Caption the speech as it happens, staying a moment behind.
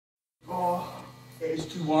It's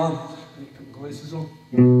too warm. I need to put my glasses on.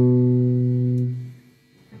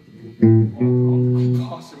 I'm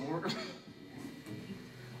pausing work.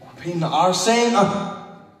 I'm painting the Arsene.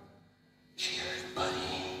 Cheers, buddy.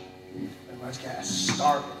 Let's get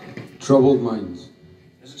started. Troubled minds.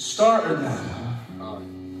 Is it started now?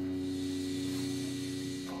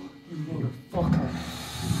 You motherfucker.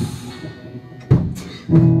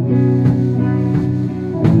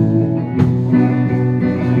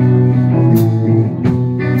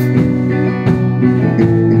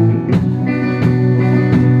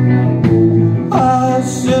 I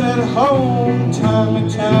sit at home time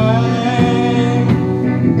to time,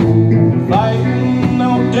 fighting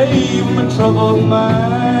all day with my troubled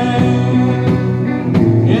mind.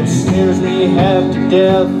 It scares me half to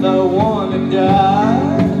death, I wanna die.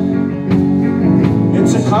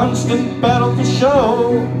 It's a constant battle for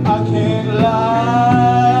show, I can't lie.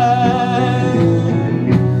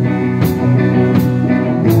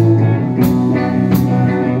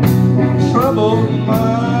 Troubled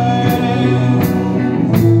mind,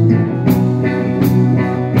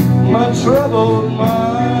 my troubled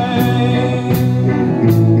mind,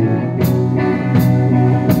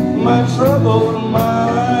 my troubled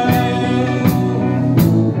mind.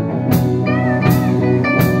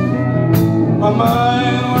 My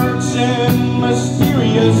mind works in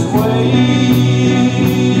mysterious ways.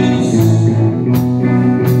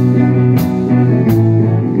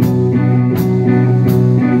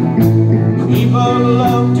 People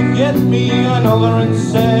love to get me, I know they're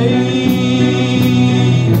insane.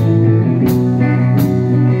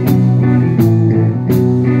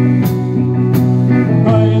 I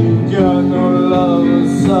ain't got no love or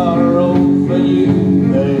sorrow for you,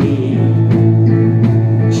 babe.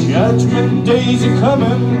 Judgment days are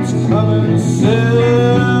coming, it's coming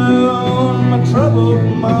soon. My troubled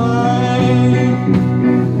mind,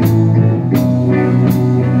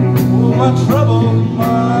 oh, my troubled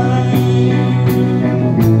mind,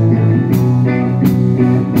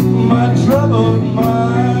 my troubled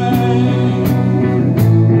mind,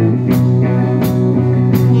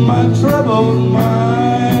 my troubled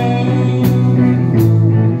mind,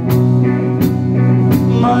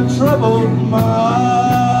 my troubled mind,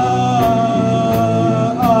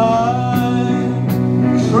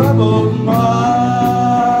 troubled mind,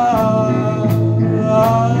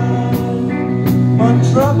 my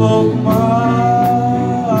troubled mind,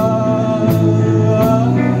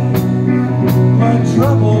 my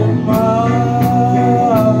troubled mind,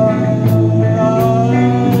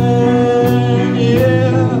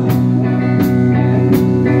 yeah.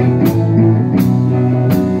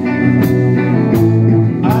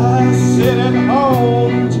 I sit at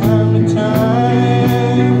home time to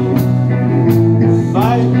time,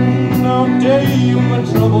 fighting all day with my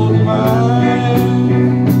troubled mind.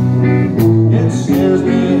 It scares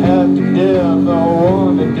me half to death, I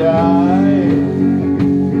wanna die.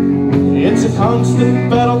 It's a constant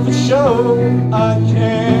battle for show, I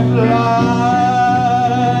can't lie.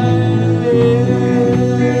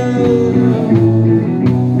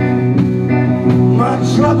 My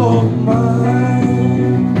troubled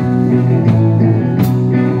mind,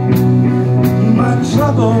 my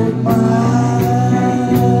troubled mind,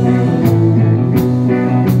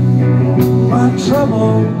 my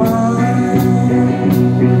troubled mind,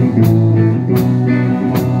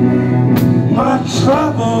 my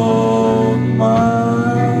troubled mind.